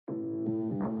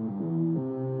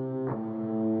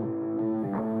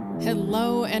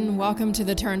Hello and welcome to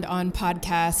the Turned On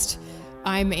podcast.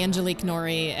 I'm Angelique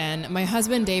Norrie, and my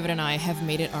husband David and I have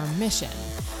made it our mission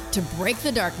to break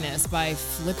the darkness by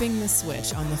flipping the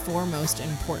switch on the four most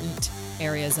important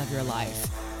areas of your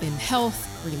life: in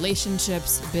health,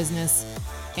 relationships, business,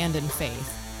 and in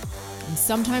faith. And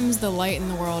sometimes the light in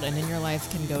the world and in your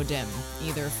life can go dim,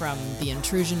 either from the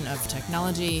intrusion of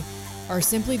technology or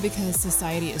simply because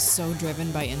society is so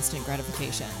driven by instant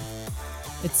gratification.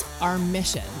 It's our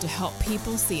mission to help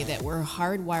people see that we're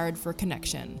hardwired for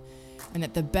connection and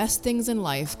that the best things in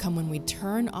life come when we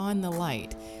turn on the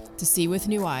light to see with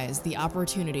new eyes the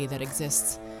opportunity that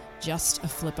exists just a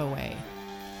flip away.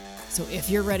 So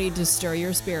if you're ready to stir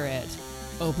your spirit,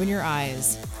 open your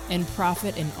eyes, and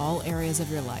profit in all areas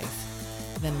of your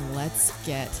life, then let's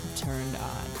get turned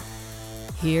on.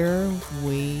 Here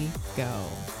we go.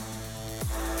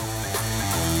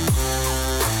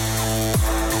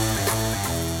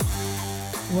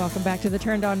 Welcome back to the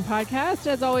Turned On podcast.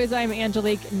 As always, I'm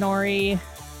Angelique Norrie,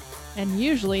 and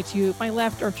usually to my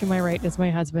left or to my right is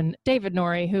my husband, David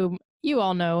Norrie, who you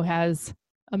all know has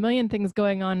a million things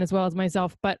going on as well as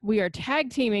myself, but we are tag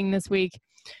teaming this week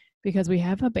because we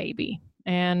have a baby.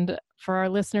 And for our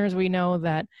listeners, we know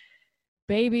that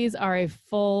babies are a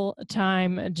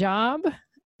full-time job,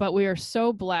 but we are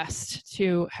so blessed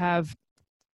to have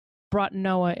brought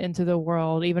Noah into the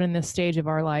world, even in this stage of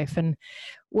our life. And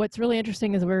what's really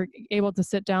interesting is we're able to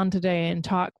sit down today and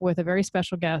talk with a very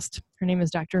special guest. Her name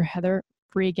is Dr.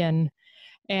 Reagan,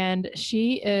 and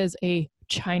she is a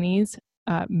Chinese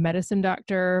medicine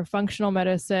doctor, functional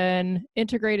medicine,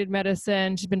 integrated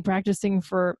medicine. She's been practicing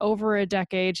for over a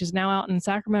decade. She's now out in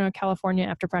Sacramento, California,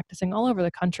 after practicing all over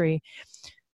the country.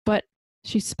 But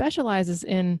she specializes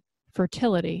in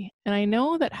fertility. And I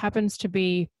know that happens to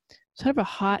be sort of a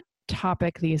hot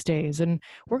topic these days, and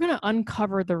we're going to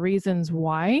uncover the reasons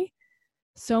why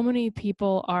so many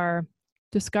people are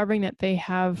discovering that they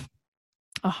have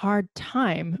a hard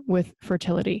time with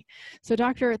fertility. So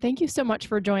doctor, thank you so much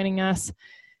for joining us.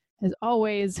 As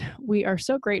always, we are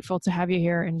so grateful to have you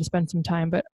here and to spend some time.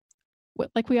 But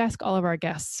like we ask all of our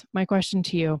guests, my question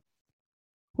to you: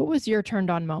 what was your turned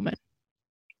on moment?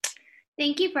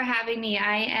 Thank you for having me.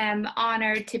 I am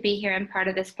honored to be here and part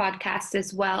of this podcast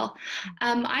as well.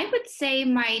 I would say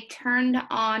my turned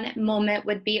on moment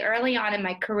would be early on in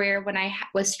my career when I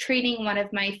was treating one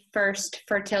of my first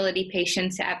fertility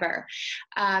patients ever.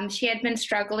 She had been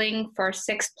struggling for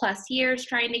 6+ years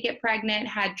trying to get pregnant,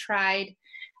 had tried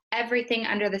everything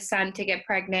under the sun to get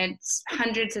pregnant,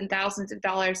 hundreds and thousands of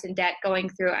dollars in debt going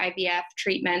through IVF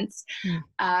treatments.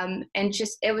 And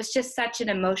it was just such an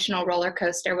emotional roller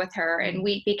coaster with her. And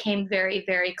we became very,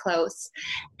 very close.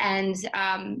 And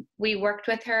I worked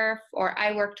with her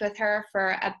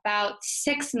for about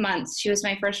 6 months. She was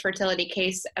my first fertility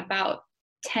case about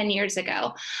 10 years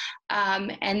ago.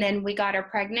 And then we got her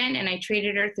pregnant, and I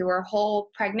treated her through her whole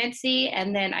pregnancy.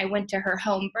 And then I went to her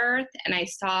home birth and I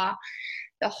saw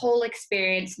the whole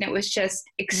experience, and it was just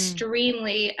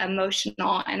extremely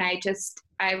emotional. And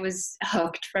I was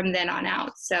hooked from then on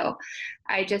out. So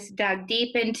I just dug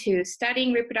deep into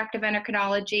studying reproductive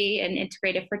endocrinology and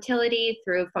integrative fertility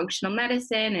through functional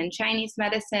medicine and Chinese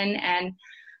medicine. And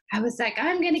I was like,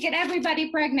 I'm going to get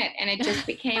everybody pregnant. And it just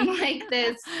became like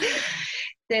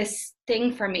this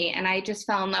thing for me. And I just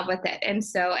fell in love with it. And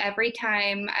so every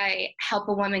time I help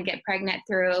a woman get pregnant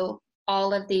through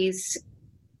all of these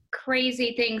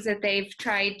crazy things that they've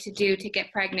tried to do to get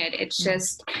pregnant, it's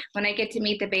just, when I get to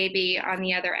meet the baby on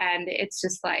the other end, it's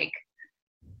just like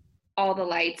all the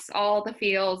lights, all the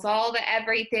feels, all the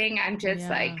everything. I'm just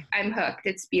like, I'm hooked.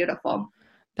 It's beautiful.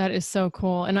 That is so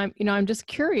cool. And I'm just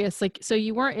curious, so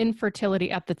you weren't in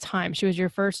fertility at the time. She was your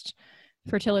first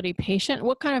fertility patient.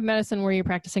 What kind of medicine were you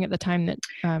practicing at the time that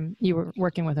you were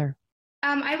working with her?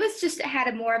 I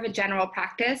had more of a general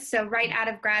practice. So right out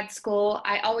of grad school,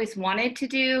 I always wanted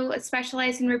to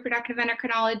specialize in reproductive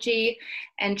endocrinology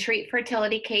and treat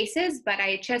fertility cases, but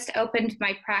I just opened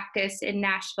my practice in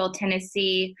Nashville,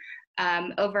 Tennessee,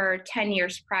 over 10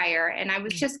 years prior. And I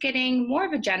was just getting more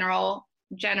of a general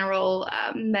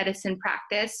medicine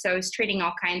practice. So I was treating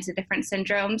all kinds of different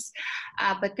syndromes.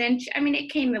 But then,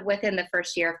 it came within the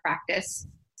first year of practice.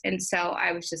 And so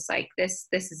I was just like, this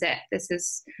is it. This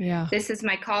is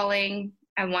my calling.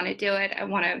 I want to do it. I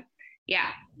was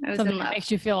Something in love. That makes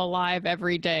you feel alive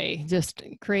every day, just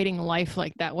creating life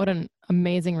like that. What an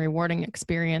amazing, rewarding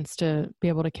experience to be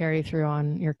able to carry through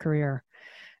on your career.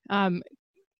 I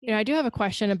do have a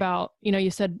question about,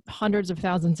 you said hundreds of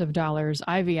thousands of dollars,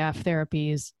 IVF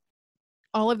therapies,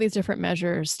 all of these different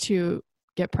measures to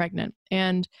get pregnant.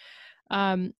 And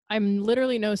I'm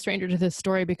literally no stranger to this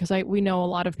story because we know a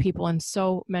lot of people and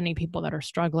so many people that are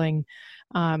struggling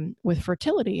with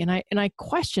fertility. And I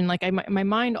question, like my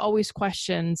mind always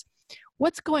questions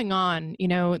what's going on,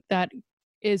 that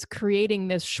is creating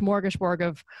this smorgasbord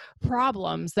of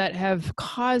problems that have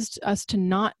caused us to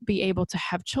not be able to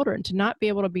have children, to not be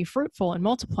able to be fruitful and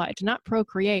multiply, to not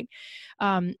procreate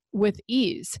with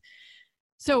ease.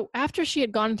 So after she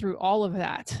had gone through all of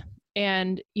that,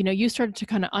 and you started to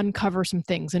kind of uncover some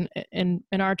things, and in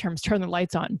our terms, turn the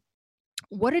lights on.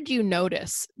 What did you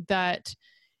notice that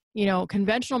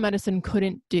conventional medicine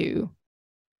couldn't do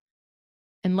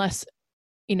unless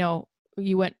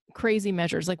you went crazy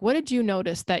measures? Like, what did you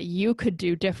notice that you could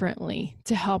do differently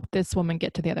to help this woman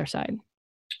get to the other side?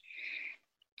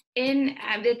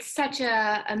 It's such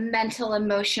a mental,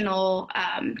 emotional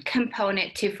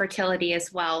component to fertility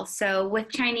as well. So with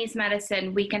Chinese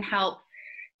medicine, we can help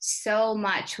so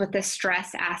much with the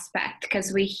stress aspect,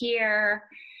 because we hear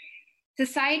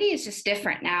society is just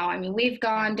different now. I mean, we've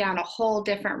gone down a whole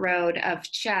different road of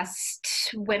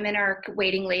just women are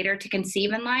waiting later to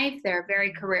conceive in life. They're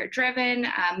very career driven.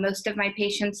 Most of my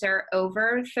patients are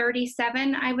over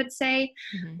 37, I would say,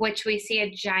 which we see a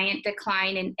giant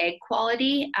decline in egg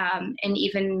quality, and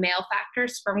even male factor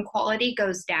sperm quality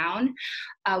goes down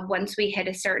once we hit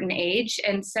a certain age.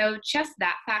 And so just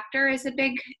that factor is a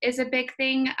big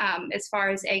thing as far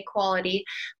as egg quality.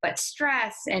 But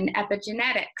stress and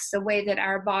epigenetics, the way that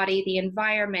our body, the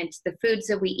environment, the foods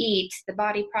that we eat, the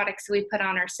body products that we put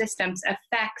on our systems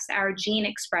affects our gene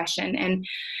expression and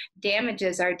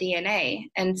damages our DNA.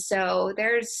 And so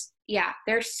there's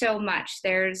so much.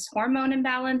 There's hormone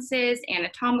imbalances,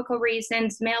 anatomical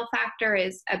reasons. Male factor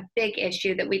is a big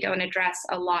issue that we don't address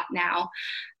a lot now.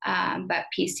 But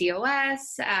PCOS,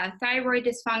 thyroid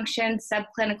dysfunction,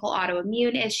 subclinical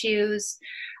autoimmune issues.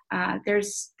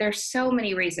 There's so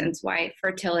many reasons why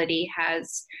fertility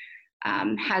has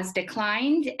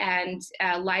declined, and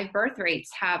live birth rates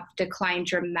have declined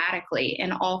dramatically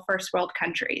in all first world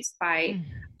countries by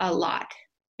a lot.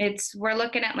 We're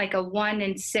looking at like a 1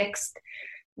 in 6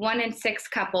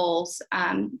 couples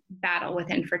battle with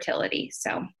infertility.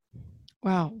 So,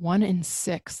 wow, 1 in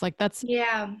 6, like that's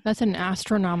an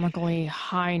astronomically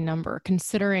high number,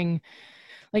 considering,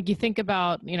 like, you think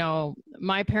about,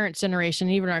 my parents'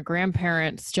 generation, even our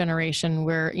grandparents' generation,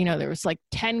 where, there was like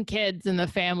 10 kids in the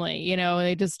family,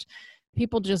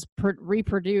 people just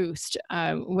reproduced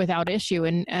without issue.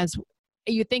 And as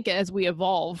you think, as we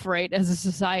evolve, right, as a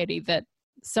society, that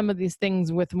some of these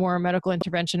things with more medical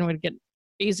intervention would get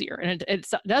easier. And it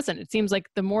doesn't. It seems like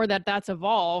the more that's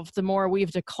evolved, the more we've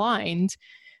declined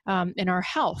in our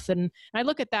health. And I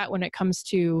look at that when it comes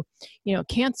to,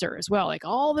 cancer as well, like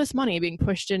all this money being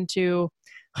pushed into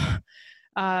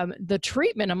the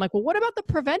treatment. I'm like, well, what about the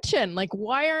prevention? Like,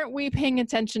 why aren't we paying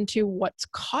attention to what's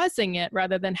causing it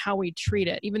rather than how we treat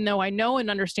it? Even though I know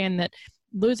and understand that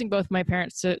losing both my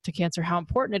parents to cancer, how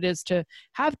important it is to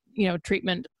have,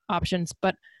 treatment options.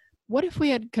 But what if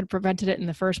we could have prevented it in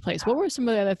the first place? What were some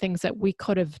of the other things that we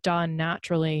could have done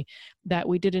naturally that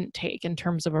we didn't take in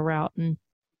terms of a route? And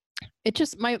it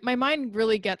just, my mind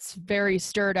really gets very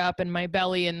stirred up, and my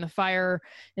belly and the fire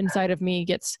inside of me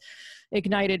gets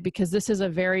ignited, because this is a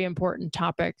very important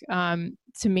topic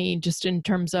to me, just in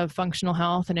terms of functional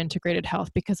health and integrated health,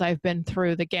 because I've been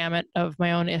through the gamut of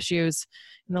my own issues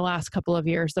in the last couple of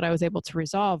years that I was able to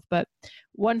resolve. But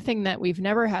one thing that we've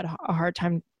never had a hard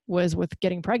time was with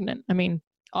getting pregnant. I mean,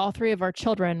 all 3 of our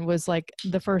children was like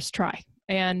the first try.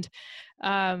 And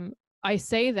I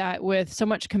say that with so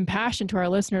much compassion to our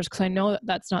listeners, because I know that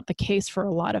that's not the case for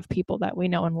a lot of people that we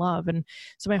know and love. And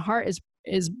so my heart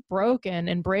is broken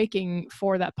and breaking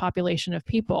for that population of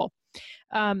people.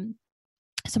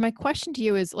 So my question to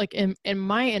you is, like, in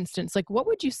my instance, like, what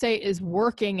would you say is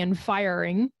working and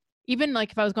firing? Even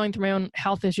like if I was going through my own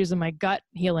health issues and my gut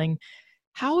healing,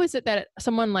 how is it that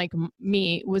someone like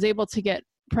me was able to get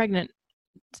pregnant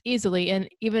easily? And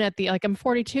even at I'm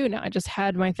 42 now, I just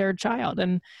had my 3rd child,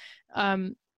 and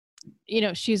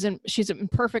she's in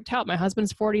perfect health. My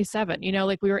husband's 47,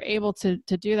 like we were able to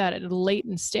do that at a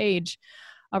latent stage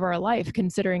of our life,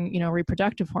 considering,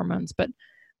 reproductive hormones. But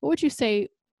what would you say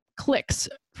clicks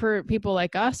for people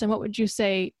like us? And what would you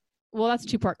say, well, that's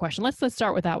a 2-part question. Let's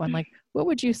start with that one. Like, what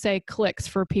would you say clicks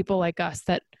for people like us,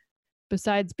 that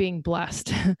besides being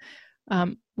blessed,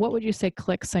 what would you say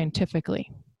clicks scientifically?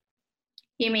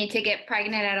 You mean to get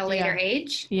pregnant at a later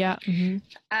age? Yeah. Mm-hmm.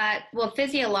 Well,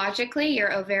 physiologically,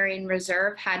 your ovarian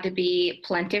reserve had to be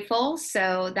plentiful.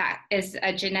 So that is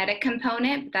a genetic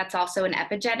component. That's also an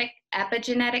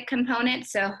epigenetic component.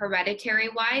 So hereditary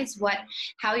wise,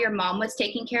 how your mom was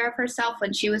taking care of herself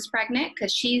when she was pregnant,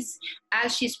 because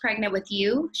as she's pregnant with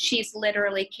you, she's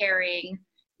literally carrying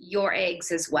your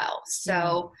eggs as well.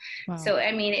 So, Wow. so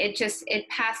I mean, it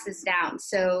passes down.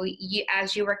 So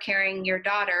as you were carrying your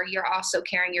daughter, you're also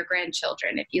carrying your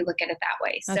grandchildren, if you look at it that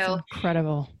way. That's so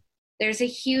incredible. There's a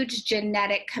huge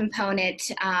genetic component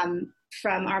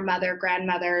from our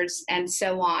grandmothers, and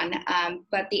so on.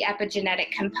 But the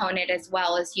epigenetic component as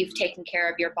well, as you've taken care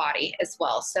of your body as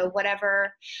well. So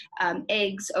whatever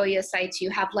eggs, oocytes you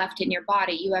have left in your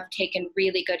body, you have taken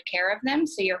really good care of them.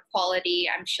 So your quality,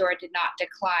 I'm sure, did not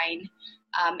decline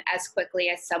as quickly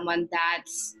as someone that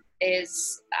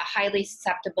is highly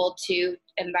susceptible to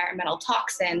environmental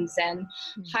toxins and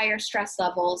higher stress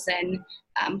levels and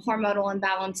hormonal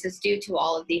imbalances due to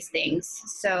all of these things.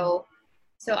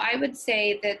 So I would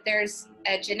say that there's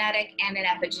a genetic and an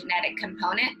epigenetic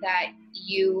component that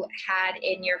you had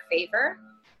in your favor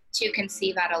to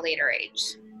conceive at a later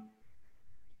age.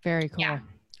 Very cool. Yeah.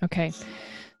 Okay.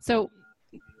 So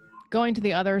going to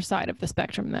the other side of the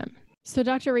spectrum then. So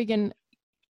Dr. Reagan,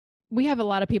 we have a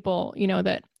lot of people,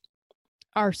 that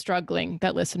are struggling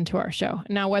that listen to our show.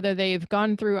 Now, whether they've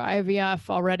gone through IVF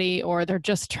already or they're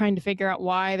just trying to figure out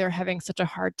why they're having such a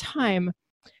hard time,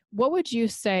 what would you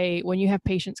say when you have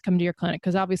patients come to your clinic?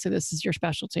 Because obviously this is your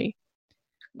specialty.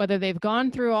 Whether they've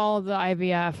gone through all of the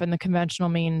IVF and the conventional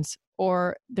means,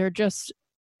 or they're just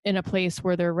in a place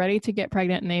where they're ready to get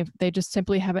pregnant and they just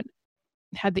simply haven't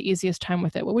had the easiest time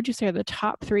with it. What would you say are the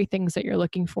top 3 things that you're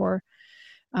looking for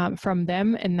from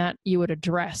them and that you would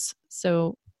address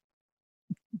so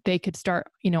they could start,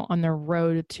 on their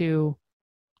road to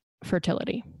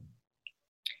fertility?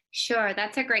 Sure,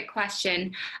 that's a great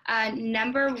question.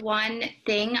 Number one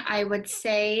thing I would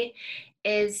say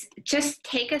is just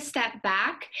take a step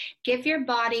back, give your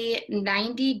body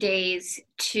 90 days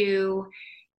to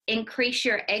increase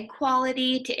your egg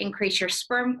quality, to increase your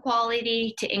sperm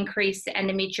quality, to increase the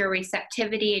endometrial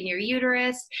receptivity in your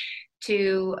uterus,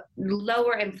 to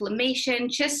lower inflammation,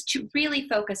 just to really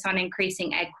focus on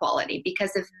increasing egg quality.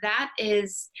 Because if that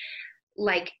is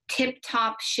like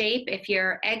tip-top shape, if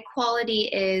your egg quality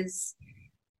is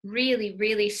really,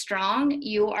 really strong,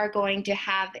 you are going to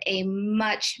have a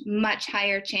much, much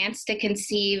higher chance to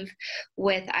conceive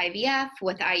with IVF,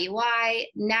 with IUI,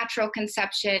 natural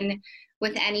conception,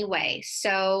 with any way.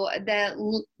 So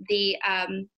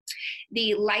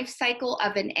the life cycle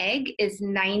of an egg is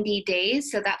 90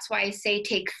 days. So that's why I say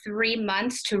take 3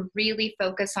 months to really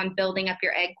focus on building up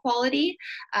your egg quality.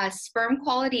 Sperm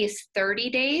quality is 30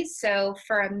 days. So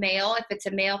for a male, if it's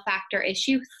a male factor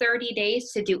issue, 30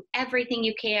 days to do everything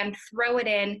you can, throw it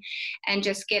in, and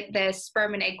just get the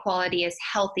sperm and egg quality as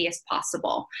healthy as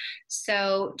possible.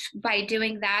 So by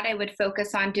doing that, I would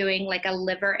focus on doing like a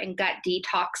liver and gut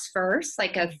detox first,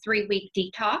 like a 3-week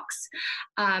detox.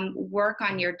 Work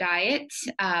on your diet,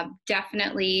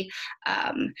 definitely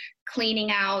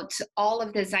cleaning out all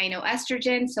of the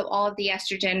xenoestrogen, so all of the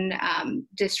estrogen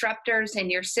disruptors in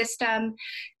your system,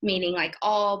 meaning like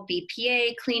all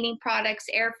BPA cleaning products,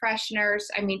 air fresheners.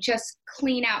 I mean, just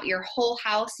clean out your whole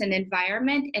house and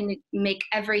environment and make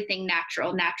everything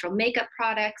natural. Natural makeup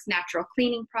products, natural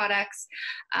cleaning products,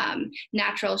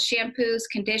 natural shampoos,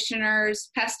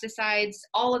 conditioners, pesticides,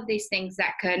 all of these things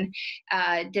that can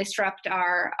disrupt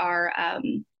our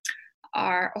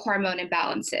hormone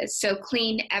imbalances. So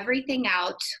clean everything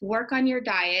out, work on your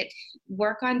diet,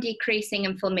 work on decreasing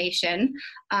inflammation,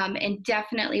 and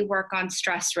definitely work on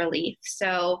stress relief.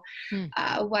 So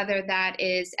whether that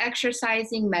is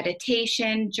exercising,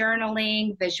 meditation,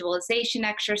 journaling, visualization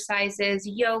exercises,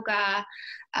 yoga,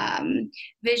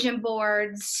 vision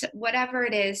boards, whatever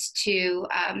it is, to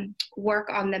work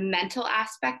on the mental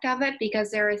aspect of it,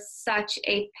 because there is such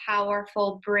a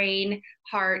powerful brain,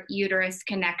 heart, uterus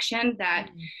connection that,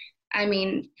 I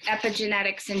mean,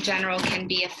 epigenetics in general can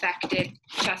be affected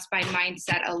just by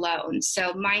mindset alone.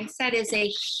 So mindset is a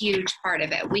huge part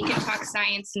of it. We can talk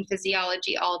science and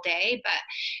physiology all day, but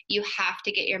you have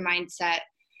to get your mindset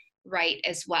right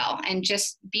as well, and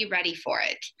just be ready for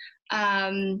it.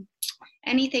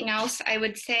 Anything else? I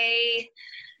would say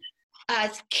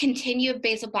continue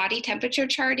basal body temperature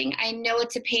charting. I know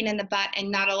it's a pain in the butt and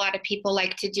not a lot of people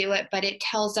like to do it, but it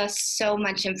tells us so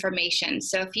much information.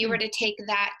 So if you were to take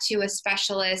that to a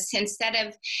specialist, instead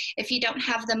of, if you don't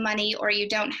have the money or you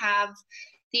don't have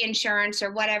the insurance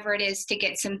or whatever it is to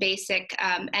get some basic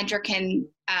endocrine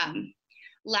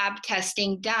lab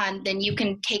testing done, then you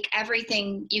can take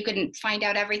everything, you can find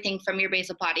out everything from your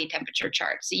basal body temperature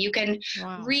chart. So you can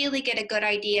really get a good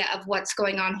idea of what's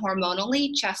going on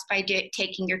hormonally just by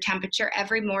taking your temperature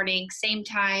every morning, same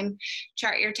time,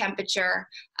 chart your temperature.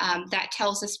 That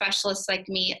tells a specialist like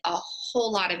me a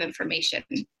whole lot of information.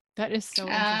 That is so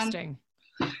interesting.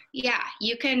 Yeah,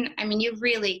 you can, I mean, you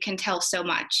really can tell so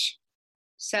much.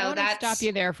 So I want to stop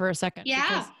you there for a second. Yeah.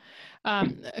 Because,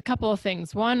 a couple of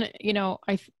things. One,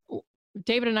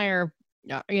 David and I are,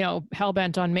 hell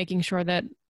bent on making sure that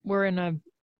we're in a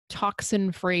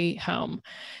toxin-free home.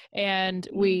 And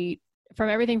from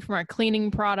everything from our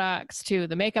cleaning products to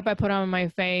the makeup I put on my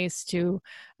face to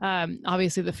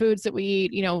obviously the foods that we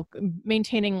eat,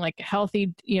 maintaining like a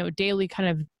healthy, daily kind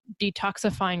of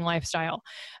detoxifying lifestyle.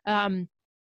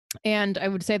 And I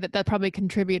would say that probably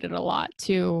contributed a lot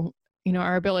to,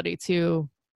 our ability to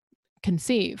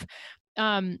conceive.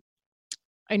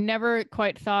 I never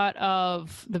quite thought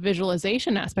of the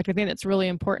visualization aspect. I think that's really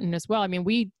important as well. I mean,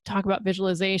 we talk about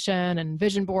visualization and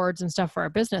vision boards and stuff for our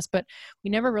business, but we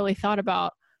never really thought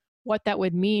about what that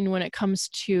would mean when it comes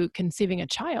to conceiving a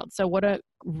child. So what a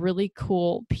really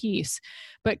cool piece.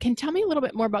 But can you tell me a little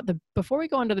bit more about before we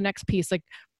go on to the next piece, like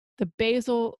the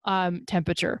basal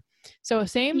temperature. So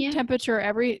same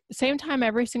temperature same time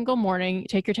every single morning,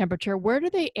 take your temperature. Where do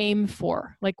they aim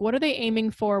for? Like, what are they aiming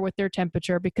for with their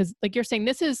temperature? Because like you're saying,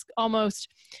 this is almost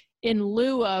in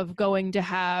lieu of going to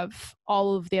have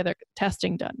all of the other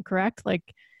testing done, correct? Like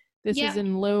this is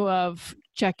in lieu of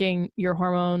checking your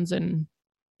hormones and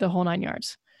the whole 9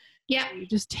 yards. Yeah. So you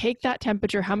just take that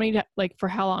temperature. For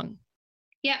how long?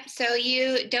 Yep. So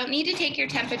you don't need to take your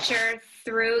temperature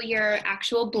through your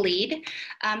actual bleed.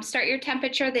 Start your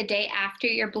temperature the day after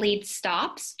your bleed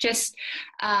stops. Just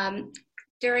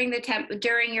during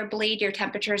your bleed, your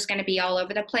temperature is going to be all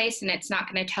over the place, and it's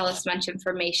not going to tell us much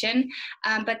information.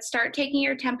 But start taking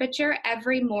your temperature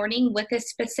every morning with a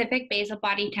specific basal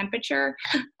body temperature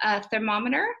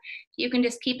thermometer. You can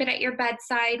just keep it at your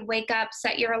bedside, wake up,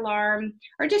 set your alarm,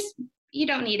 or you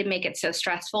don't need to make it so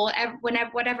stressful.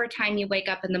 Whatever time you wake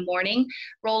up in the morning,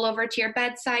 roll over to your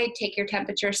bedside, take your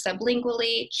temperature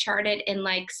sublingually, chart it in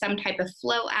like some type of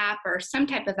flow app or some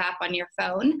type of app on your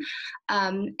phone.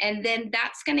 And then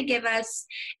that's going to give us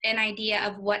an idea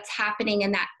of what's happening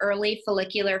in that early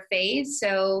follicular phase.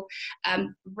 So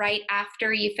right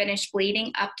after you finish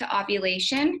bleeding up to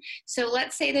ovulation. So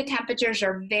let's say the temperatures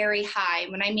are very high.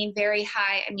 When I mean very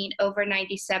high, I mean over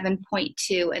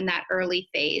 97.2 in that early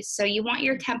phase. So you want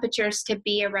your temperatures to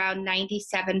be around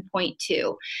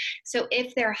 97.2. So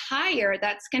if they're higher,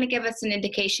 that's going to give us an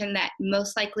indication that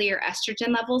most likely your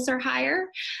estrogen levels are higher.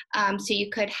 So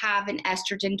you could have an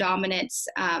estrogen dominance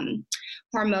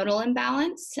hormonal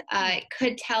imbalance. It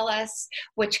could tell us,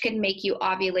 which could make you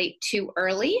ovulate too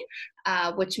early,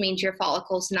 which means your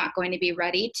follicle's not going to be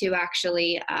ready to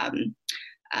actually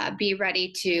be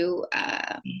ready to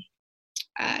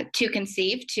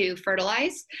conceive, to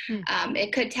fertilize.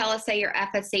 It could tell us that your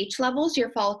FSH levels, your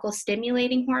follicle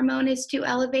stimulating hormone, is too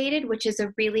elevated, which is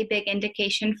a really big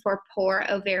indication for poor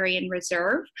ovarian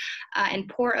reserve and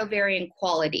poor ovarian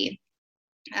quality.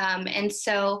 And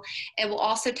so it will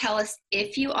also tell us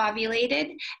if you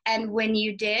ovulated, and when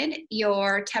you did,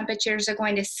 your temperatures are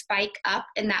going to spike up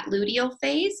in that luteal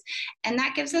phase. And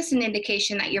that gives us an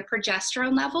indication that your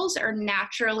progesterone levels are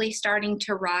naturally starting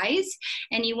to rise.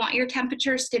 And you want your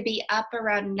temperatures to be up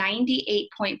around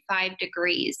 98.5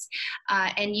 degrees.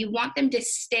 And you want them to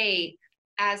stay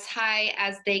as high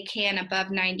as they can above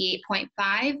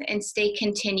 98.5 and stay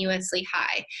continuously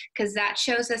high, because that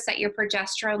shows us that your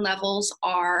progesterone levels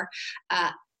are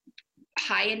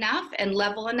high enough and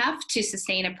level enough to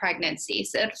sustain a pregnancy.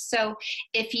 So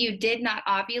if you did not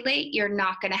ovulate, you're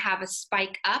not going to have a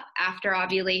spike up after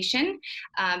ovulation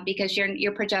because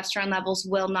your progesterone levels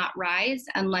will not rise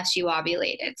unless you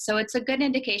ovulated. So it's a good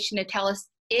indication to tell us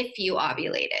if you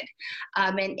ovulated.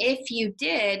 And if you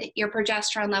did, your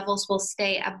progesterone levels will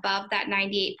stay above that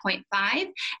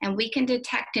 98.5, and we can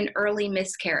detect an early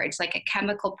miscarriage, like a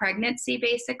chemical pregnancy,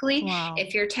 basically. Wow.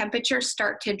 If your temperatures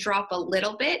start to drop a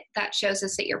little bit, that shows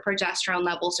us that your progesterone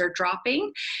levels are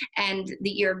dropping and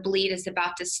your bleed is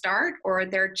about to start, or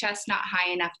they're just not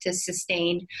high enough to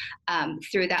sustain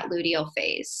through that luteal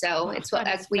phase. So it's what,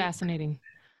 as we fascinating.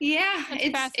 Yeah,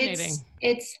 it's fascinating.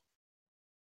 It's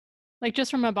like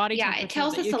just from a body temperature. It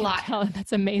tells us a lot.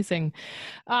 That's amazing.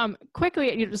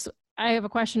 Quickly, I have a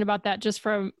question about that just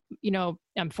from,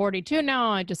 I'm 42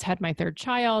 now. I just had my third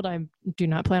child. I do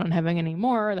not plan on having any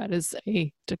more. That is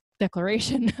a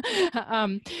declaration.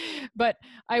 But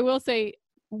I will say,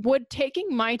 would taking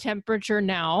my temperature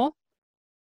now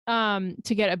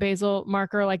to get a basal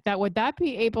marker like that, would that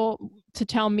be able to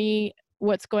tell me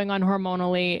what's going on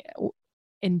hormonally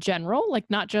in general? Like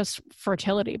not just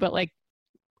fertility, but like,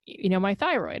 my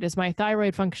thyroid. Is my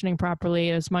thyroid functioning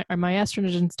properly? Are my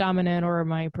estrogens dominant, or are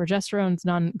my progesterone's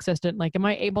non-existent? Like, am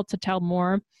I able to tell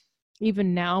more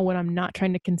even now when I'm not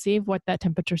trying to conceive what that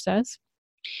temperature says?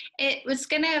 It was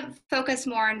going to focus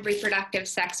more on reproductive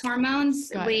sex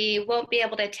hormones. We won't be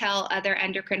able to tell other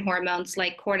endocrine hormones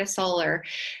like cortisol or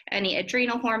any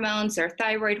adrenal hormones or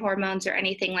thyroid hormones or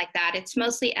anything like that. It's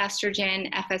mostly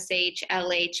estrogen, FSH,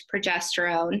 LH,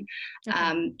 progesterone,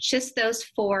 just those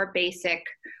 4 basic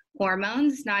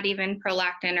hormones, not even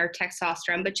prolactin or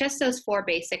testosterone, but just those 4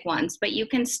 basic ones. But you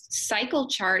can cycle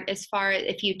chart as far as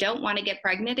if you don't want to get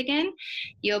pregnant again,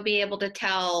 you'll be able to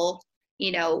tell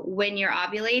when you're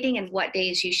ovulating and what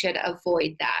days you should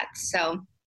avoid that. So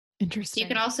interesting. You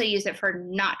can also use it for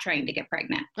not trying to get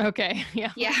pregnant. Okay.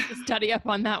 Yeah. Study up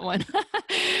on that one.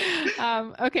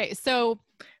 Okay. So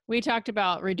we talked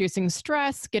about reducing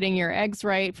stress, getting your eggs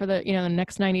right for the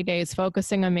next 90 days,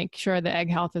 focusing on making sure the egg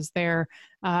health is there,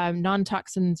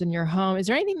 non-toxins in your home. Is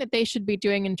there anything that they should be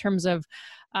doing in terms of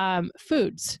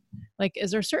foods? Like,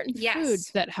 is there certain foods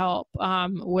that help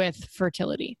with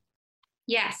fertility?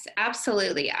 Yes,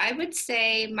 absolutely. I would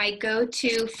say my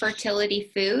go-to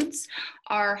fertility foods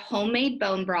are homemade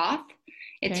bone broth.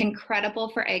 It's incredible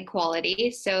for egg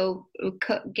quality. So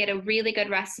get a really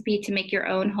good recipe to make your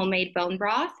own homemade bone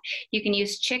broth. You can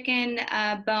use chicken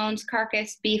bones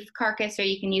carcass, beef carcass, or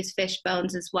you can use fish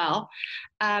bones as well.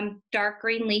 Dark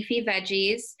green leafy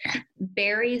veggies,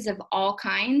 berries of all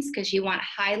kinds, because you want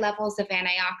high levels of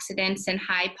antioxidants and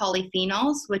high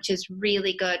polyphenols, which is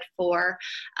really good for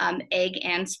egg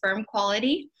and sperm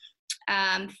quality.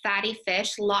 Fatty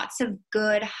fish, lots of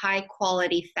good high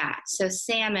quality fats. So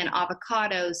salmon,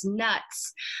 avocados,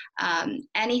 nuts,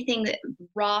 anything that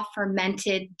raw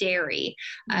fermented dairy,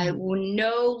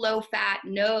 no low fat,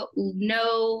 no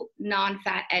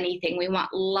non-fat anything. We want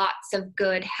lots of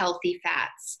good healthy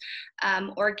fats.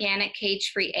 Organic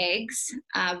cage-free eggs,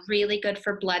 really good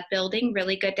for blood building,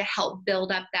 really good to help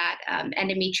build up that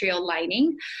endometrial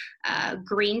lining.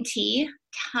 Green tea,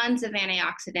 tons of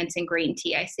antioxidants in green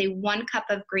tea. I say 1 cup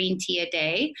of green tea a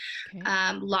day.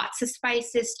 Lots of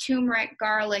spices, turmeric,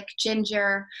 garlic,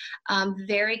 ginger,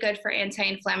 very good for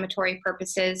anti-inflammatory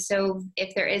purposes. So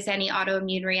if there is any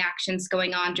autoimmune reactions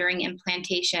going on during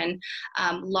implantation,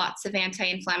 lots of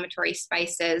anti-inflammatory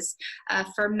spices.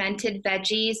 Fermented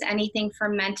veggies, anything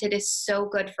fermented is so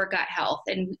good for gut health.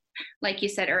 And like you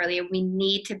said earlier, we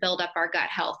need to build up our gut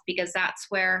health, because that's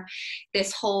where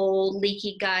this whole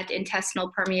leaky gut,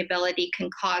 intestinal permeability can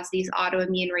cause these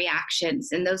autoimmune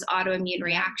reactions. And those autoimmune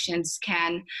reactions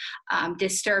can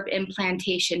disturb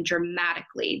implantation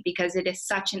dramatically, because it is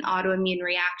such an autoimmune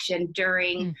reaction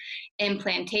during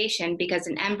implantation, because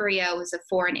an embryo is a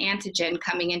foreign antigen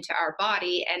coming into our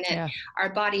body, and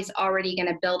our body's already going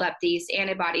to build up these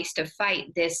antibodies to fight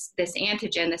this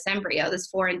antigen, this embryo, this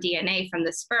foreign DNA from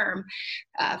the sperm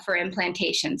for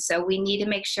implantation. So we need to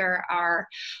make sure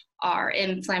our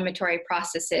inflammatory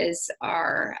processes,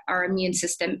 our immune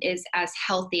system is as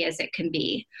healthy as it can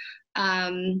be.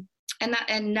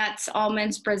 And nuts,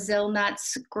 almonds, Brazil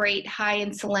nuts, great, high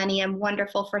in selenium,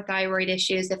 wonderful for thyroid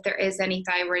issues, if there is any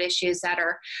thyroid issues that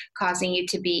are causing you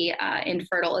to be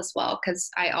infertile as well, because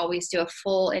I always do a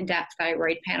full in-depth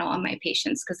thyroid panel on my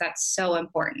patients, because that's so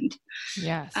important.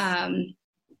 Yes.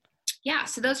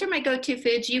 So those are my go-to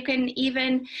foods. You can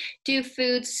even do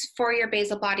foods for your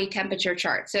basal body temperature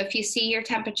chart. So if you see your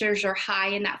temperatures are high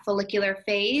in that follicular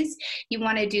phase, you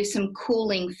want to do some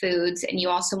cooling foods, and you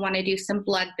also want to do some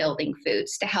blood building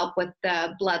foods to help with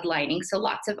the blood lining. So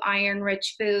lots of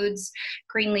iron-rich foods,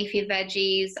 green leafy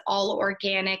veggies, all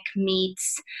organic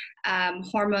meats,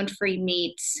 hormone-free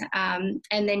meats. And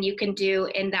then you can do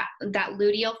in that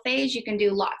luteal phase, you can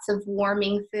do lots of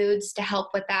warming foods to help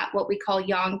with that, what we call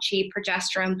yang qi,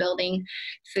 progesterone building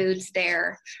foods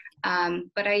there.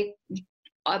 But a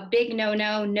big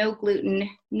no gluten,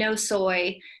 no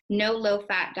soy, no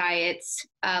low-fat diets,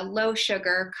 low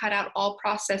sugar, cut out all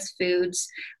processed foods,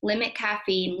 limit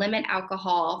caffeine, limit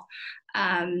alcohol,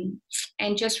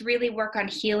 and just really work on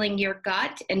healing your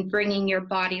gut and bringing your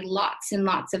body lots and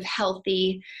lots of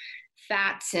healthy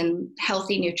fats and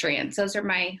healthy nutrients. Those are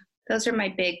my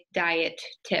big diet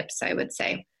tips, I would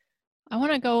say. I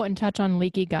want to go and touch on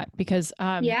leaky gut, because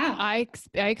I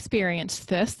experienced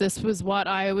this. This was what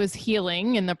I was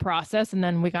healing in the process, and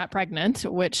then we got pregnant,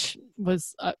 which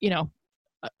was a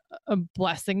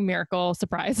blessing, miracle,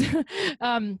 surprise.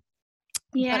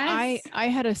 But I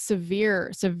Yes. had a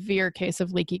severe case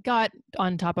of leaky gut.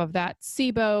 On top of that,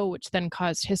 SIBO, which then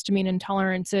caused histamine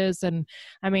intolerances. And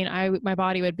I mean, my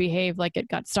body would behave like it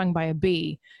got stung by a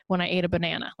bee when I ate a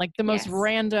banana, like the most Yes.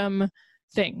 random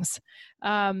things.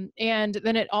 And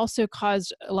then it also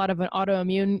caused a lot of an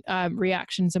autoimmune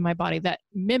reactions in my body that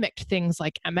mimicked things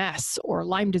like MS or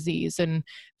Lyme disease, and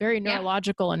very Yep.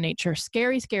 neurological in nature.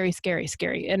 Scary, scary, scary,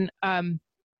 scary. And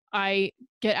I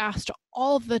get asked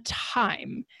all the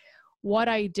time what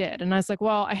I did. And I was like,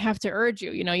 well, I have to urge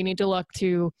you, you need to look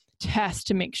to test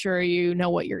to make sure you know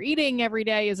what you're eating every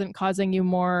day isn't causing you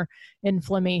more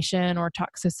inflammation or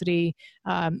toxicity.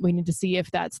 We need to see if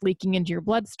that's leaking into your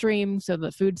bloodstream. So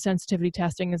the food sensitivity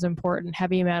testing is important,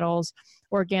 heavy metals,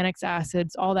 organics,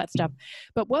 acids, all that stuff.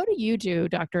 But what do you do,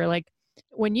 doctor? Like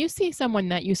when you see someone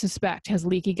that you suspect has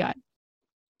leaky gut,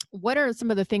 what are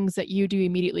some of the things that you do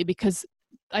immediately? Because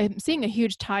I'm seeing a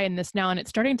huge tie in this now, and it's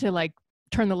starting to like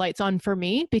turn the lights on for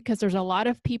me, because there's a lot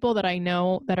of people that I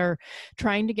know that are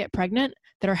trying to get pregnant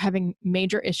that are having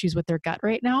major issues with their gut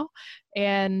right now.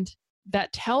 And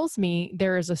that tells me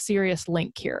there is a serious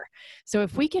link here. So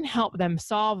if we can help them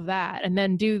solve that and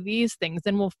then do these things,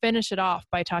 then we'll finish it off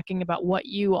by talking about what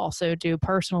you also do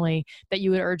personally that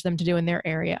you would urge them to do in their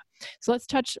area. So let's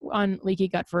touch on leaky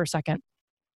gut for a second.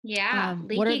 Yeah.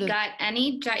 What are Leaky gut,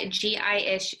 any GI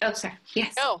issue. Oh, sorry.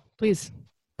 Yes. No, please.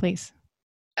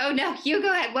 Oh, no, you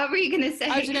go ahead. What were you going to say?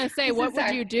 I was going to say, I'm so what would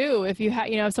sorry. you do if you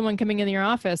have someone coming in your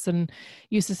office and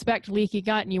you suspect leaky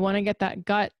gut and you want to get that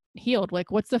gut healed?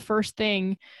 Like, what's the first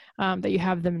thing that you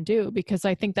have them do? Because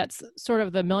I think that's sort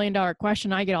of the $1 million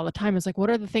question I get all the time is like,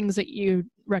 what are the things that you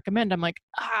recommend? I'm like,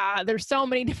 there's so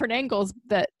many different angles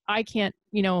that I can't,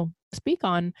 speak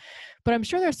on, but I'm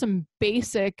sure there's some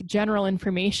basic general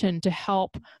information to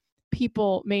help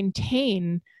people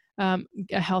maintain a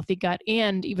healthy gut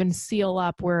and even seal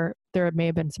up where there may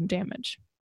have been some damage.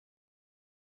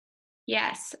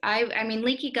 Yes, I mean,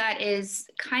 leaky gut is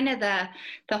kind of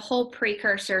the whole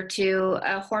precursor to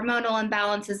hormonal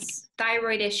imbalances,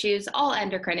 thyroid issues, all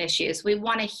endocrine issues. We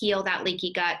want to heal that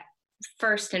leaky gut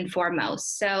first and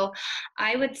foremost. So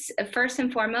I would, first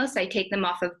and foremost, I take them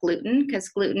off of gluten, because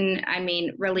gluten,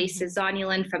 releases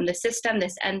zonulin from the system,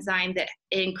 this enzyme that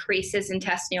increases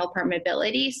intestinal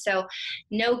permeability. So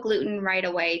no gluten right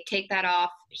away, take that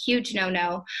off. Huge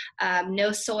no.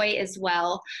 No soy as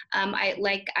well.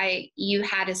 You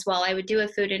had as well, I would do a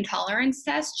food intolerance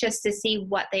test just to see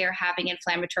what they are having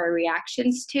inflammatory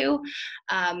reactions to.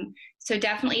 So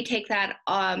definitely take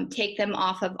them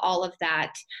off of all of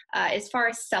that. As far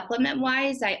as supplement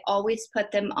wise, I always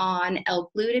put them on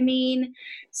L-glutamine,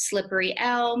 slippery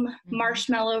elm,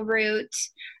 marshmallow root,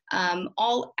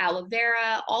 all aloe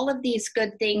vera, all of these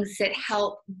good things that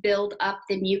help build up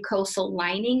the mucosal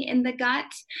lining in the gut.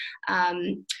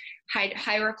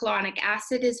 Hyaluronic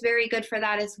acid is very good for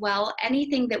that as well.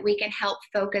 Anything that we can help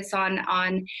focus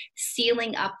on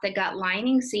sealing up the gut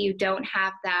lining so you don't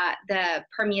have the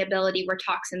permeability where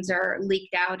toxins are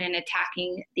leaked out and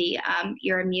attacking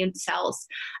your immune cells.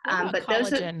 But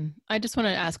collagen? I just want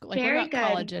to ask, what about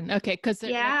collagen? Okay, because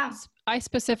I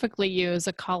specifically use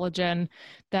a collagen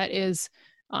that is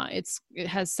it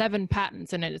has 7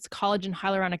 patents in it. It's collagen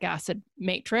hyaluronic acid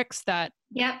matrix that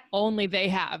only they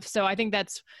have. So I think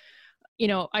that's,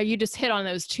 you just hit on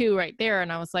those 2 right there.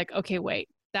 And I was like, okay, wait,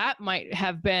 that might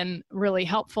have been really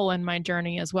helpful in my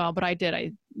journey as well. But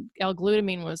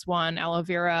L-glutamine was one, aloe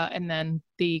vera, and then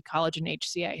the collagen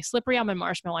HCA. Slippery elm and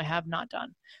marshmallow I have not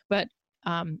done. But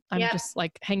I'm just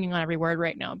like hanging on every word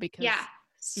right now because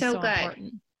it's so good.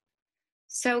 Important.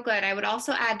 So good. I would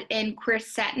also add in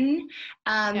quercetin.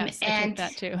 Yes, I take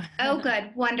that too. Oh,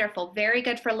 good. Wonderful. Very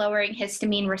good for lowering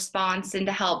histamine response and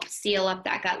to help seal up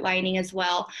that gut lining as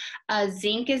well.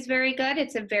 Zinc is very good.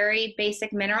 It's a very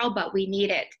basic mineral, but we need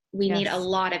it. We need a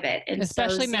lot of it. And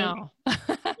especially now.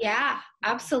 Yeah,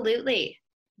 absolutely.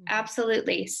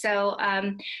 Absolutely. So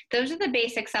those are the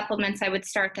basic supplements I would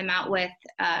start them out with,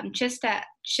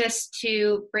 just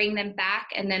to bring them back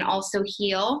and then also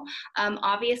heal.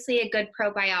 Obviously a good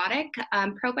probiotic.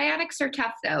 Probiotics are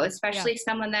tough though, especially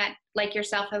someone that like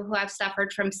yourself who have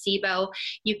suffered from SIBO.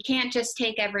 You can't just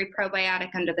take every probiotic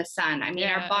under the sun.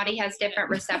 Our body has different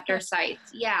receptor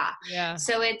sites. Yeah.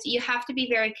 So you have to be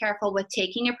very careful with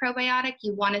taking a probiotic.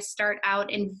 You want to start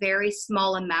out in very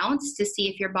small amounts to see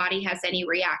if your body has any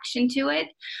reaction to it.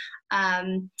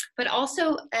 But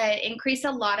also increase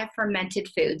a lot of fermented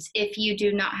foods if you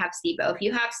do not have SIBO. If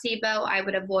you have SIBO, I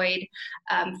would avoid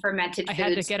fermented foods. I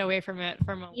had to get away from it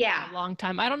for a long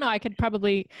time. I don't know. I could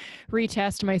probably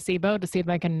retest my SIBO to see if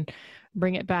I can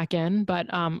bring it back in. But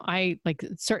I like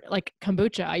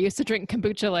kombucha. I used to drink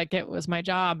kombucha like it was my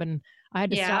job, and I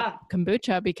had to stop Yeah.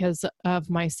 kombucha because of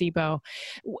my SIBO.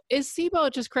 Is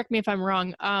SIBO, just correct me if I'm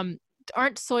wrong,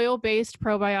 aren't soil-based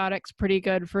probiotics pretty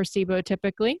good for SIBO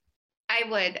typically?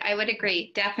 I would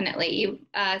agree, definitely.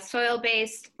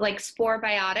 Soil-based, like spore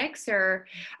biotics, are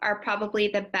probably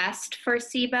the best for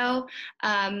SIBO.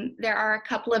 There are a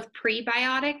couple of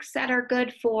prebiotics that are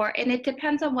good for, and it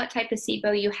depends on what type of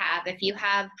SIBO you have. If you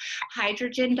have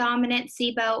hydrogen dominant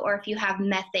SIBO or if you have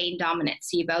methane dominant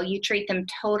SIBO, you treat them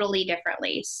totally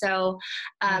differently. So,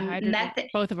 Hydrogen,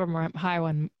 both of them were high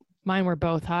when mine were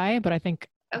both high, but I think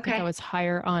I okay. was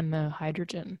higher on the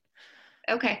hydrogen.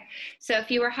 Okay, so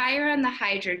if you were higher on the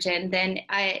hydrogen, then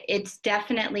it's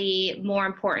definitely more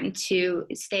important to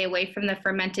stay away from the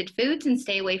fermented foods and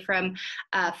stay away from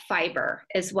fiber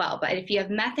as well. But if you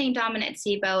have methane dominant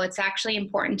SIBO, it's actually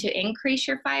important to increase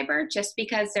your fiber just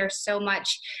because there's so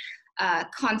much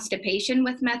constipation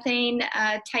with methane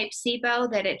type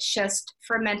SIBO that it's just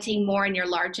fermenting more in your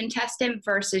large intestine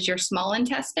versus your small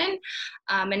intestine.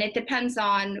 And it depends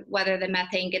on whether the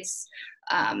methane gets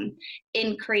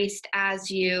increased as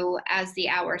the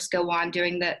hours go on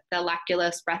during the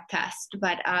lactulose breath test.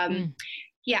 But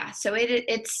yeah, so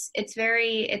it's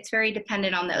very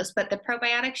dependent on those. But the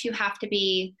probiotics you have to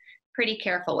be pretty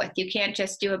careful with. You can't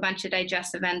just do a bunch of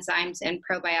digestive enzymes and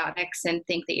probiotics and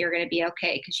think that you're going to be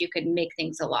okay, because you could make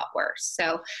things a lot worse.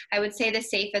 So I would say the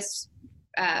safest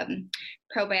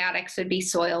probiotics would be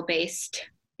soil based.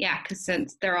 Yeah, because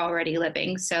since they're already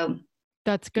living. So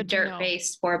that's good.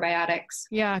 Dirt-based probiotics.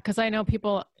 Yeah, because I know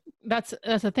people. That's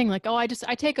the thing. Like, oh, I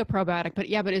take a probiotic, but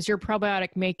is your probiotic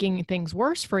making things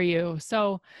worse for you?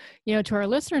 So, to our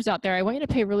listeners out there, I want you to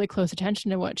pay really close attention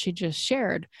to what she just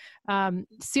shared.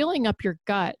 Sealing up your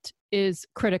gut is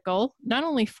critical, not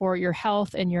only for your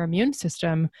health and your immune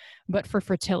system, but for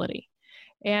fertility.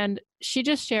 And she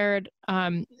just shared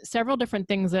several different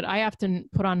things that I often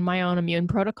put on my own immune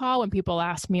protocol when people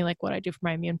ask me like what I do for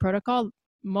my immune protocol.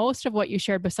 Most of what you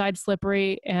shared besides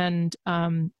slippery and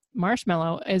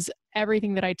marshmallow is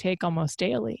everything that I take almost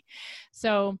daily.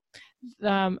 So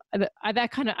I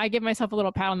give myself a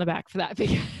little pat on the back for that,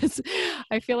 because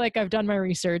I feel like I've done my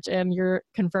research and you're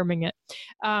confirming it.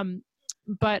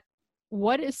 But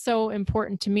what is so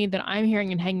important to me that I'm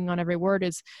hearing and hanging on every word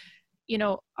is,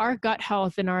 our gut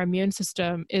health and our immune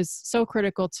system is so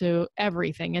critical to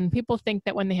everything. And people think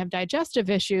that when they have digestive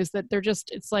issues that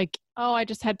it's like, oh, I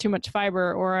just had too much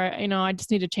fiber, or, I just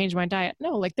need to change my diet.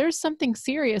 No, like there's something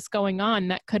serious going on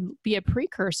that could be a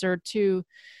precursor to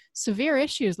severe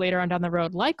issues later on down the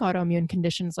road, like autoimmune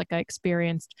conditions like I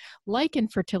experienced, like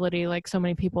infertility, like so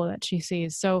many people that she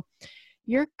sees. So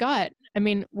your gut,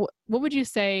 what would you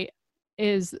say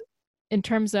is, in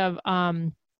terms of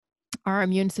our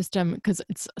immune system, because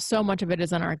it's so much of it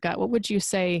is in our gut, what would you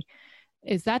say,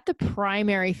 is that the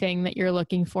primary thing that you're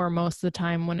looking for most of the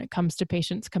time when it comes to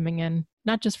patients coming in,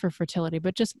 not just for fertility,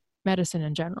 but just medicine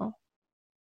in general?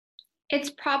 It's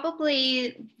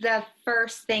probably the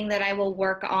first thing that I will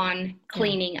work on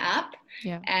cleaning up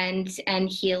and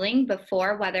healing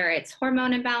before, whether it's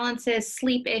hormone imbalances,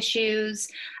 sleep issues,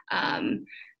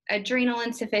 adrenal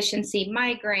insufficiency,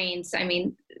 migraines,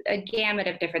 a gamut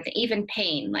of different things, even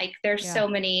pain. Like there's so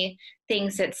many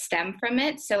things that stem from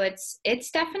it. So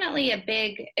it's definitely a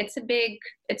big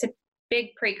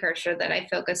precursor that I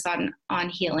focus on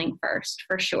healing first,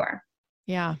 for sure.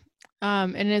 Yeah.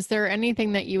 And is there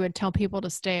anything that you would tell people to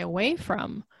stay away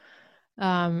from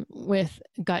with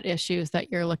gut issues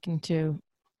that you're looking to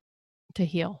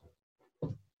heal?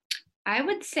 I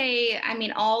would say,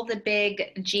 all the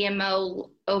big GMO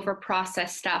overprocessed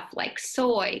stuff like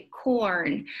soy,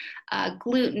 corn,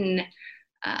 gluten,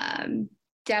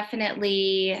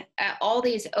 definitely all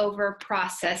these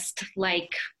overprocessed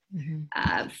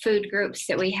food groups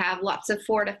that we have, lots of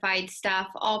fortified stuff,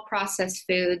 all processed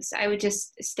foods. I would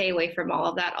just stay away from all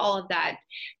of that. All of that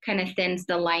kind of thins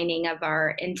the lining of our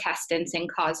intestines and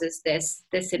causes this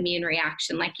immune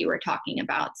reaction like you were talking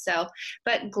about. So,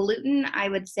 but gluten, I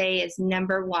would say, is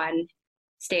number one,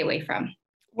 stay away from.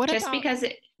 Go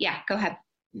ahead.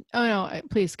 Oh, no,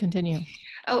 please continue.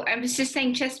 Oh, I was just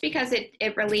saying, just because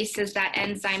it releases that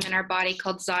enzyme in our body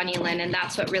called zonulin, and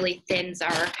that's what really thins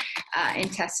our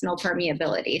intestinal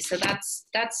permeability. So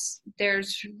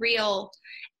there's real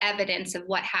evidence of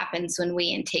what happens when we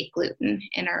intake gluten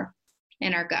in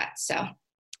our gut. So,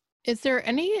 is there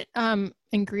any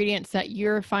ingredients that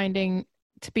you're finding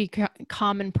to be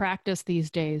common practice these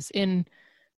days, in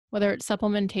whether it's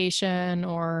supplementation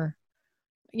or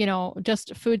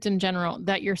just foods in general,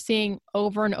 that you're seeing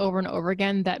over and over and over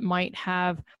again that might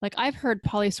have, like I've heard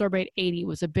polysorbate 80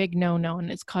 was a big no-no and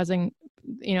it's causing,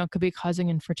 could be causing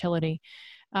infertility.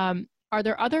 Are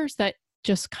there others that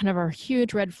just kind of are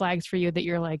huge red flags for you that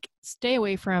you're like, stay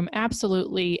away from?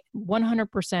 Absolutely,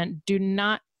 100%. Do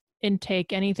not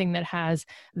intake anything that has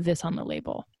this on the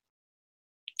label.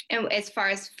 And as far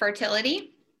as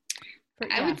fertility,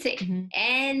 I would say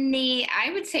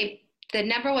I would say the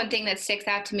number one thing that sticks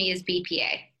out to me is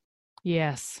BPA.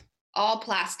 Yes. All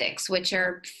plastics, which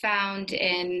are found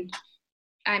in,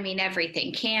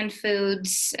 everything, canned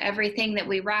foods, everything that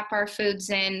we wrap our foods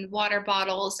in, water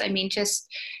bottles. Just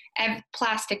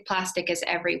plastic is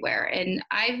everywhere. And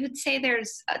I would say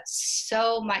there's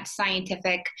so much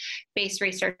scientific based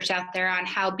research out there on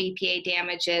how BPA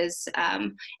damages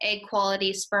egg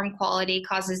quality, sperm quality,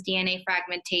 causes DNA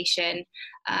fragmentation,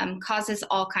 causes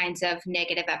all kinds of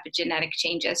negative epigenetic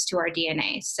changes to our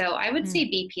DNA. So I would say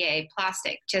BPA,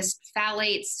 plastic, just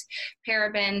phthalates,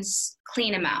 parabens,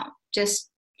 clean them out. Just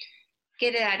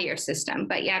get it out of your system.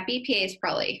 But yeah, BPA is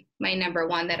probably my number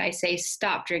one that I say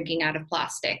stop drinking out of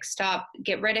plastic.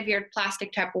 Get rid of your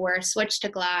plastic Tupperware, switch to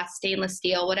glass, stainless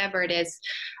steel, whatever it is.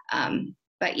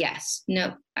 But yes,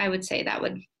 no, I would say that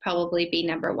would probably be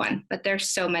number one. But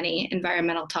there's so many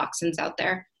environmental toxins out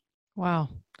there. Wow.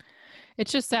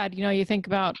 It's just sad. You think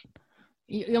about,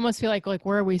 you almost feel like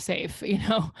where are we safe?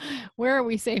 Where are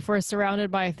we safe? We're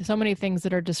surrounded by so many things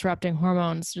that are disrupting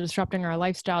hormones, disrupting our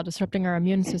lifestyle, disrupting our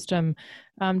immune system,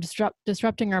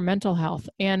 disrupting our mental health.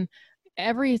 And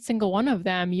every single one of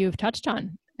them you've touched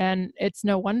on. And it's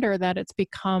no wonder that it's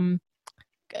become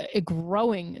a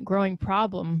growing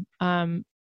problem, an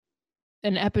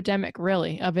epidemic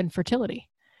really of infertility.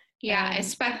 Yeah.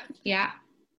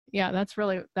 Yeah,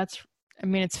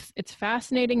 it's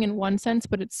fascinating in one sense,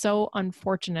 but it's so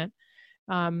unfortunate,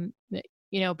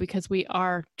 because we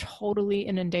are totally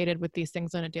inundated with these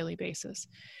things on a daily basis.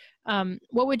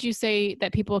 What would you say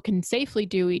that people can safely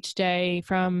do each day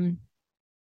from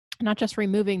not just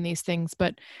removing these things,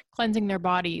 but cleansing their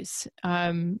bodies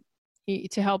to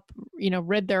help,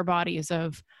 rid their bodies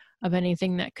of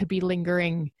anything that could be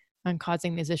lingering and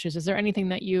causing these issues? Is there anything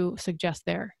that you suggest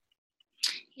there?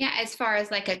 Yeah, as far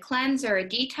as like a cleanse or a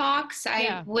detox,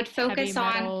 I would focus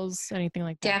heavy metals, anything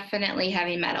like that. Definitely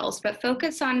heavy metals, but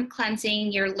focus on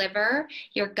cleansing your liver,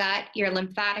 your gut, your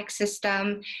lymphatic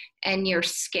system, and your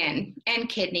skin and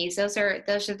kidneys. Those are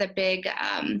the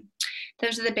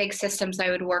big systems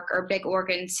I would work, or big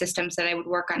organ systems that I would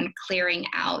work on clearing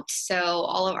out. So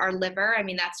all of our liver,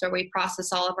 that's where we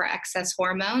process all of our excess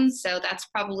hormones. So that's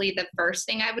probably the first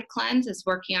thing I would cleanse, is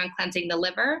working on cleansing the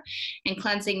liver and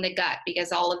cleansing the gut,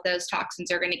 because all of those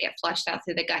toxins are going to get flushed out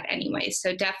through the gut anyway.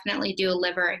 So definitely do a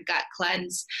liver and gut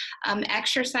cleanse.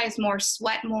 Exercise more,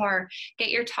 sweat more, get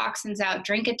your toxins out,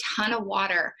 drink a ton of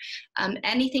water.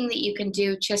 Anything that you can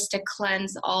do just to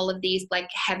cleanse all of these, like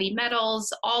heavy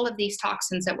metals, all of these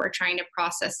toxins that we're trying to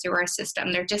process through our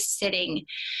system. They're just sitting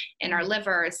in our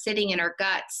liver, sitting in our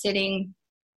gut, sitting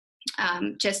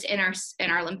just in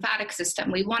our lymphatic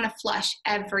system. We want to flush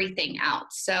everything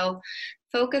out. So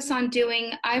focus on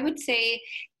doing, I would say,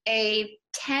 a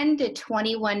 10 to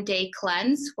 21 day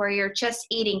cleanse where you're just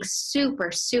eating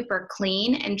super, super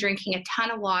clean and drinking a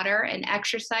ton of water and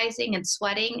exercising and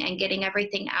sweating and getting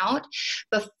everything out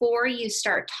before you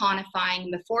start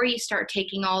tonifying, before you start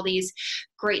taking all these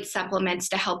great supplements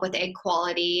to help with egg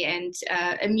quality and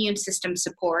immune system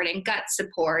support and gut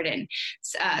support and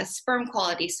sperm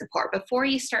quality support. Before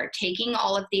you start taking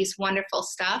all of these wonderful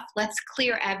stuff, let's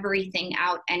clear everything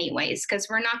out anyways, because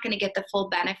we're not going to get the full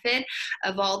benefit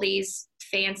of all these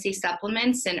fancy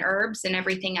supplements and herbs and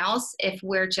everything else if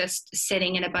we're just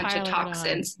sitting in a bunch of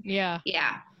toxins. Yeah.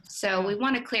 So we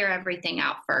want to clear everything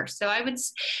out first. So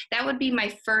that would be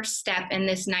my first step in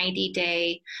this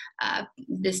 90-day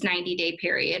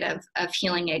period of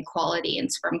healing egg quality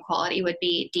and sperm quality, would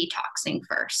be detoxing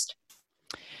first.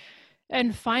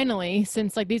 And finally,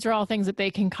 since these are all things that they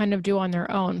can kind of do on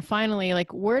their own, finally,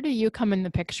 where do you come in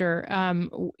the picture?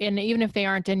 And even if they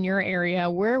aren't in your area,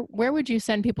 where would you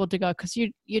send people to go? Because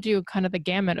you do kind of the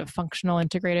gamut of functional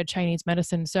integrated Chinese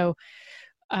medicine. So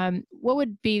what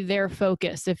would be their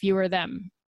focus if you were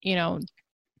them,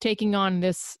 taking on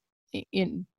this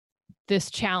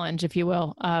challenge, if you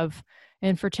will, of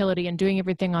infertility and doing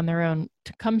everything on their own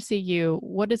to come see you?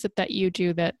 What is it that you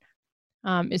do that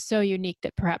is so unique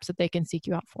that perhaps that they can seek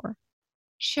you out for?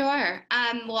 Sure.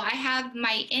 Well, I have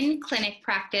my in-clinic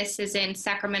practice is in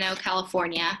Sacramento,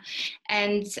 California,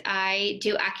 and I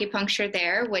do acupuncture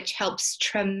there, which helps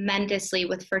tremendously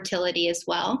with fertility as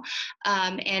well.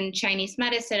 And Chinese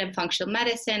medicine and functional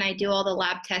medicine, I do all the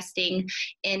lab testing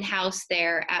in-house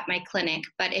there at my clinic.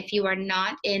 But if you are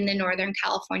not in the Northern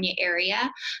California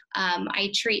area,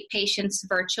 I treat patients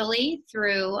virtually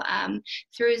through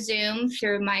Zoom,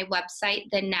 through my website,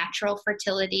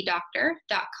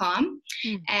 thenaturalfertilitydoctor.com.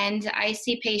 And I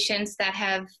see patients that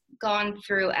have gone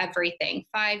through everything,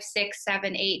 5, 6,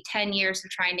 7, 8, 10 years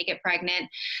of trying to get pregnant,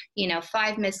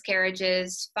 5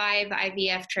 miscarriages, 5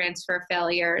 IVF transfer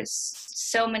failures,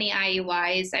 so many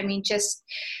IUIs. I mean, just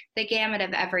the gamut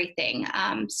of everything.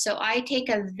 So I take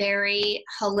a very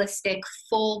holistic,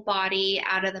 full body,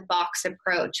 out of the box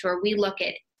approach where we look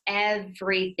at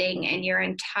everything in your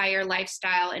entire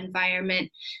lifestyle, environment,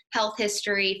 health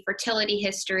history, fertility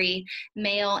history,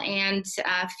 male and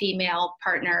female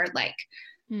partner.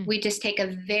 We just take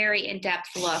a very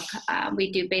in-depth look.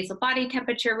 We do basal body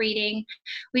temperature reading.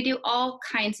 We do all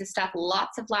kinds of stuff,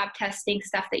 lots of lab testing,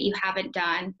 stuff that you haven't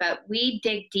done, but we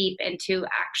dig deep into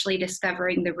actually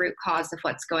discovering the root cause of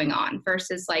what's going on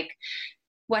versus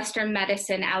Western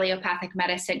medicine, allopathic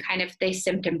medicine, kind of they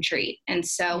symptom treat. And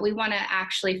so we want to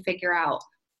actually figure out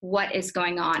what is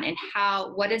going on and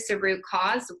what is the root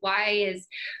cause? Why is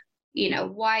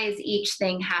each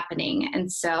thing happening?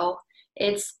 And so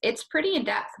it's pretty in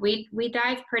depth. We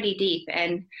dive pretty deep,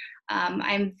 and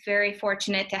I'm very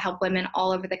fortunate to help women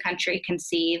all over the country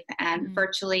conceive, and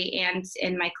virtually, and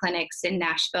in my clinics in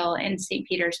Nashville and St.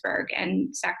 Petersburg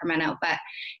and Sacramento. But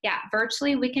yeah,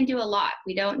 virtually we can do a lot.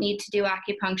 We don't need to do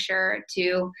acupuncture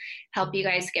to help you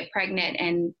guys get pregnant.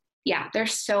 And yeah,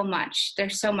 there's so much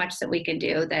that we can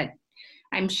do that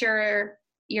I'm sure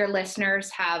your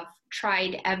listeners have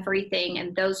tried everything,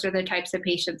 and those are the types of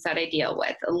patients that I deal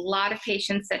with. A lot of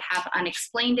patients that have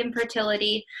unexplained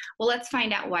infertility. Well, let's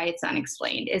find out why it's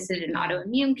unexplained. Is it an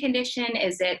autoimmune condition?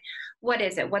 What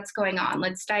is it? What's going on?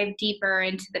 Let's dive deeper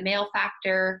into the male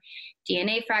factor,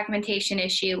 DNA fragmentation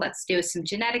issue. Let's do some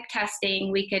genetic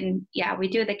testing. We do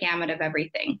the gamut of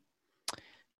everything.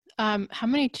 How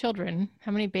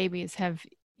many babies have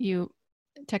you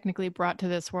technically brought to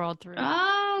this world through?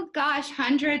 Oh gosh,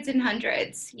 hundreds and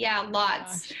hundreds. Yeah,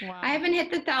 lots. Gosh, wow. I haven't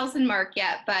hit the 1,000 mark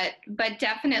yet, but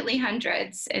definitely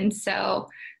hundreds. And so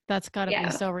that's got to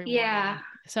be so rewarding. Yeah,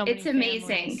 it's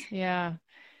amazing. Families. Yeah.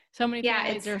 So many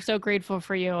families are so grateful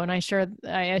for you. And I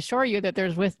assure you that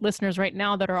there's listeners right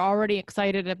now that are already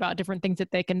excited about different things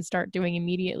that they can start doing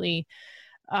immediately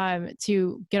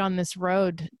to get on this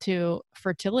road to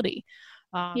fertility.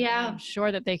 I'm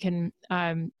sure that they can,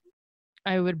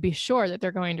 I would be sure that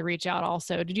they're going to reach out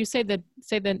also. Did you say the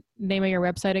name of your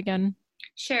website again?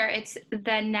 Sure. It's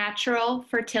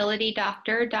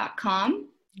thenaturalfertilitydoctor.com.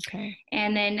 Okay.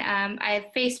 And then I have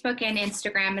Facebook and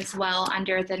Instagram as well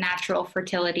under The Natural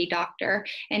Fertility Doctor.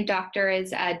 And doctor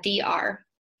is DR.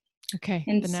 Okay.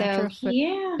 And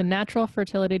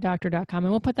thenaturalfertilitydoctor.com.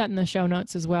 And we'll put that in the show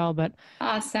notes as well. But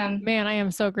awesome. Man, I am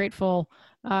so grateful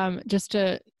just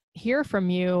to hear from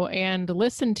you and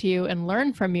listen to you and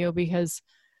learn from you, because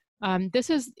this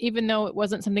is, even though it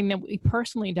wasn't something that we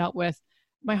personally dealt with,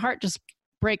 my heart just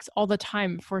breaks all the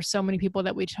time for so many people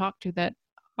that we talk to that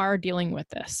are dealing with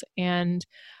this. And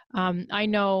I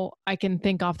know I can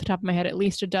think off the top of my head at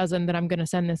least a dozen that I'm going to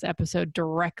send this episode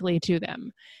directly to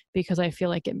them, because I feel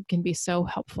like it can be so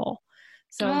helpful.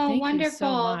 So thank wonderful. you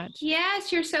so much.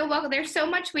 Yes, you're so welcome. There's so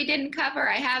much we didn't cover.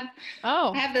 I have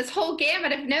this whole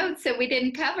gamut of notes that we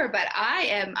didn't cover, but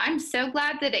I'm so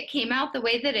glad that it came out the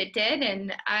way that it did.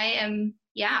 And I'm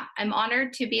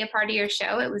honored to be a part of your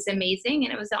show. It was amazing.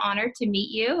 And it was an honor to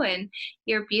meet you and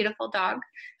your beautiful dog.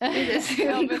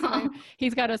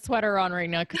 He's got a sweater on right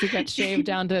now because he got shaved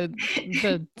down to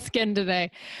the skin today.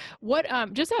 What,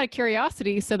 just out of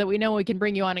curiosity, so that we know we can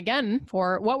bring you on again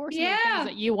what were some of the things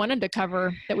that you wanted to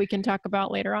cover that we can talk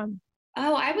about later on?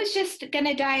 Oh, I was just going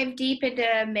to dive deep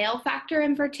into male factor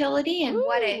infertility and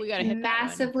what a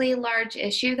massively large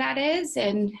issue that is.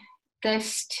 And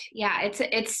it's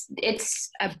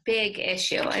a big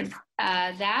issue, and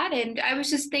and I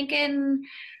was just thinking,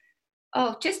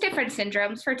 just different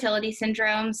syndromes, fertility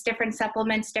syndromes, different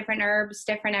supplements, different herbs,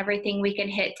 different everything we can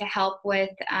hit to help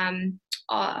with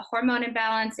hormone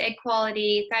imbalance, egg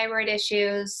quality, thyroid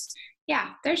issues. Yeah,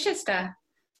 there's a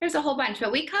whole bunch,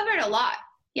 but we covered a lot.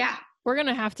 Yeah. We're going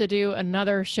to have to do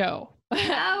another show.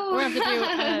 Oh. We're going to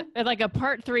have to do a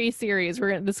part 3 series.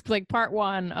 This is like part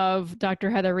 1 of Dr.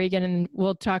 Heather Reagan, and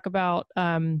we'll talk about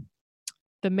the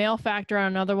male factor on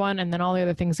another one, and then all the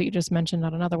other things that you just mentioned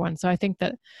on another one. So I think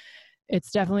that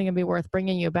it's definitely going to be worth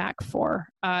bringing you back for,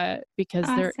 because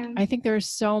Awesome. I think there's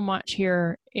so much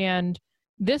here. And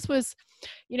this was,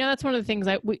 that's one of the things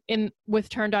with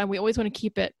Turned On, we always want to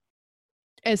keep it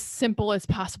as simple as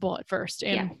possible at first.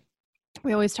 And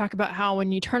we always talk about how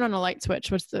when you turn on a light switch,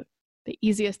 what's the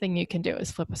easiest thing you can do is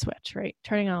flip a switch, right?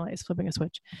 Turning on a light is flipping a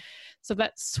switch. So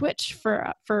that switch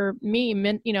for me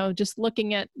meant, just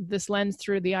looking at this lens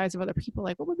through the eyes of other people,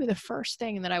 like what would be the first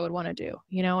thing that I would want to do,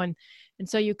 and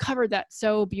so you covered that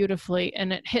so beautifully,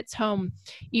 and it hits home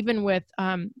even with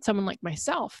someone like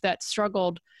myself that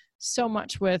struggled so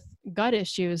much with gut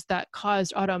issues that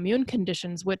caused autoimmune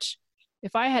conditions, which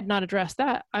if I had not addressed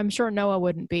that, I'm sure Noah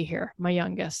wouldn't be here, my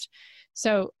youngest.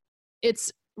 So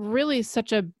it's really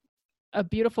such a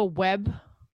beautiful web,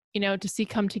 to see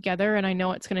come together. And I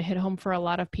know it's going to hit home for a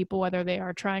lot of people, whether they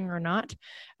are trying or not,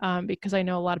 because I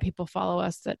know a lot of people follow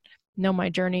us that know my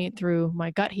journey through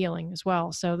my gut healing as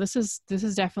well. So this is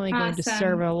definitely going to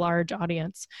serve a large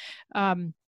audience.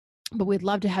 But we'd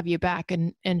love to have you back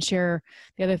and share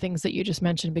the other things that you just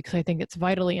mentioned, because I think it's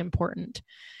vitally important.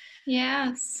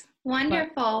 Yes.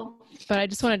 Wonderful. But I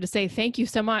just wanted to say thank you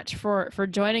so much for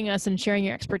joining us and sharing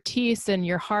your expertise and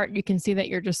your heart. You can see that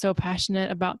you're just so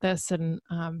passionate about this, and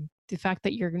the fact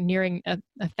that you're nearing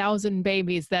 1,000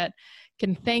 babies that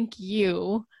can thank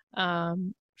you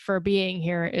for being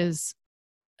here is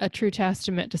a true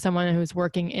testament to someone who's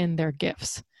working in their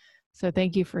gifts. So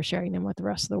thank you for sharing them with the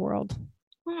rest of the world.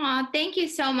 Aw, thank you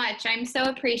so much. I'm so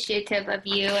appreciative of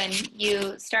you and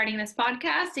you starting this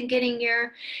podcast and getting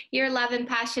your love and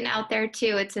passion out there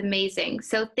too. It's amazing.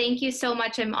 So thank you so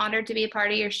much. I'm honored to be a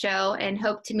part of your show and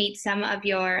hope to meet some of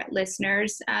your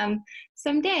listeners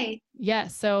someday.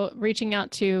 Yes. So reaching out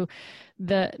to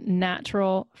the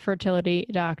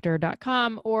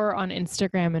naturalfertilitydoctor.com or on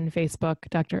Instagram and Facebook,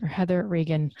 Dr. Heather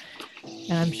Reagan.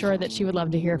 And I'm sure that she would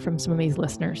love to hear from some of these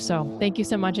listeners. So thank you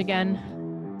so much again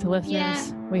to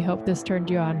listeners. We hope this turned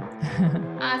you on.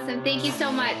 Awesome. Thank you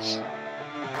so much.